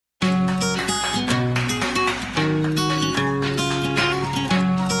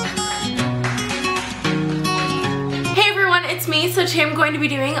so today I'm going to be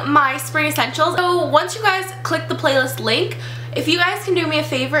doing my spring essentials. So once you guys click the playlist link, if you guys can do me a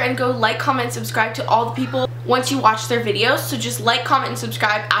favor and go like, comment, and subscribe to all the people once you watch their videos. So just like, comment, and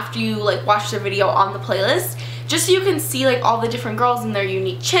subscribe after you like watch their video on the playlist, just so you can see like all the different girls and their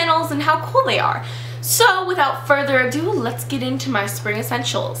unique channels and how cool they are. So without further ado, let's get into my spring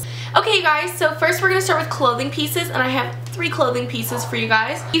essentials. Okay, you guys, so first we're going to start with clothing pieces, and I have 3 clothing pieces for you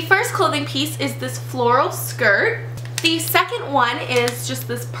guys. The first clothing piece is this floral skirt. The second one is just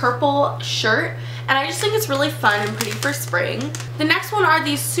this purple shirt, and I just think it's really fun and pretty for spring. The next one are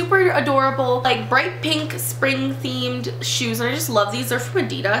these super adorable, like bright pink spring themed shoes, and I just love these. They're from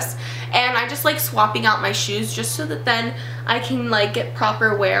Adidas, and I just like swapping out my shoes just so that then I can like get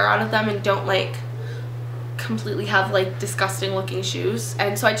proper wear out of them and don't like completely have like disgusting looking shoes,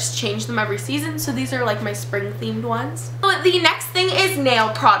 and so I just change them every season. So these are like my spring themed ones. So the next thing is nail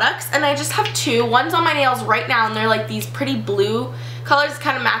products, and I just have 2. One's on my nails right now, and they're like these pretty blue colors.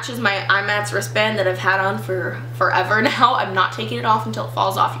 Kind of matches my IMATS wristband that I've had on for forever now. I'm not taking it off until it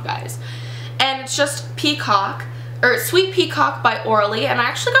falls off, you guys. And it's just Peacock, or Sweet Peacock by Orly, and I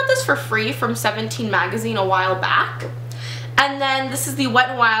actually got this for free from 17 magazine a while back. And then this is the Wet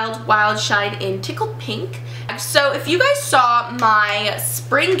n Wild Wild Shine in Tickled Pink. So if you guys saw my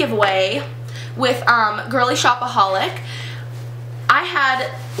spring giveaway with Girly Shopaholic, I had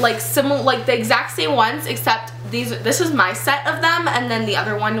like similar, like the exact same ones, except this is my set of them, and then the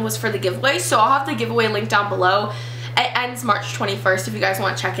other one was for the giveaway. So I'll have the giveaway link down below. It ends March 21st if you guys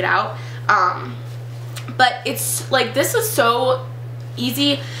want to check it out. But it's like, this is so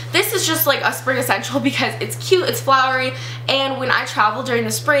easy. This is just like a spring essential because it's cute, it's flowery, and when I travel during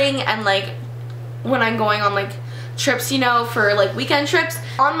the spring and like when I'm going on like trips, you know, for like weekend trips,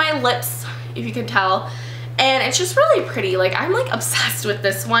 on my lips, if you can tell, and it's just really pretty. Like, I'm like obsessed with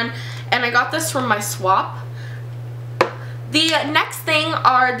this one, and I got this from my swap. The next thing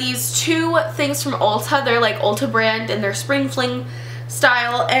are these 2 things from Ulta. They're like Ulta brand, and they're spring fling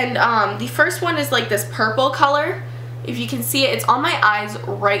style, and the first one is like this purple color. If you can see it, it's on my eyes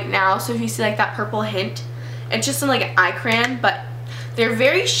right now, so if you see like that purple hint, it's just in like an eye crayon, but they're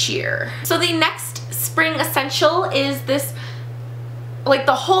very sheer. So the next spring essential is this, like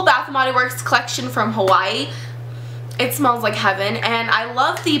the whole Bath & Body Works collection from Hawaii. It smells like heaven, and I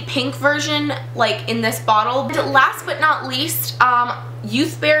love the pink version like in this bottle. And last but not least,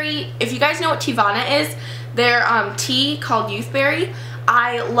 Youthberry. If you guys know what Teavana is, their tea called Youthberry.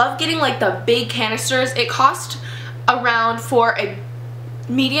 I love getting like the big canisters. It cost around, for a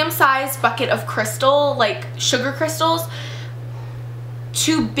medium-sized bucket of crystal, like sugar crystals,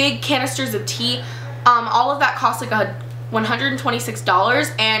 2 big canisters of tea. All of that cost like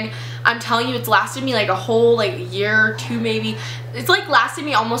 $126, and I'm telling you, it's lasted me like a whole like year or 2 maybe. It's like lasted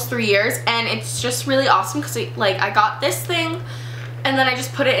me almost 3 years, and it's just really awesome because like I got this thing and then I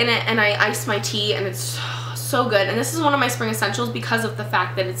just put it in it and I ice my tea, and it's so good. And this is one of my spring essentials because of the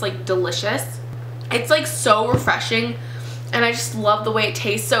fact that it's like delicious. It's like so refreshing, and I just love the way it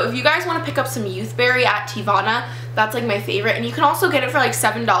tastes. So if you guys want to pick up some Youthberry at Teavana, that's like my favorite, and you can also get it for like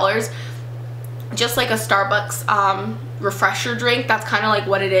 $7, just like a Starbucks refresher drink. That's kind of like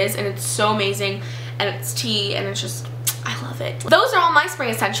what it is, and it's so amazing, and it's tea, and it's just, I love it. Those are all my spring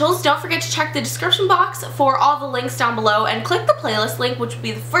essentials. Don't forget to check the description box for all the links down below, and click the playlist link, which will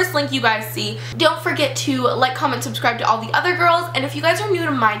be the first link you guys see. Don't forget to like, comment, subscribe to all the other girls, and if you guys are new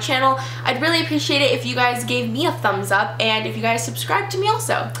to my channel, I'd really appreciate it if you guys gave me a thumbs up, and if you guys subscribe to me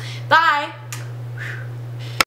also. Bye!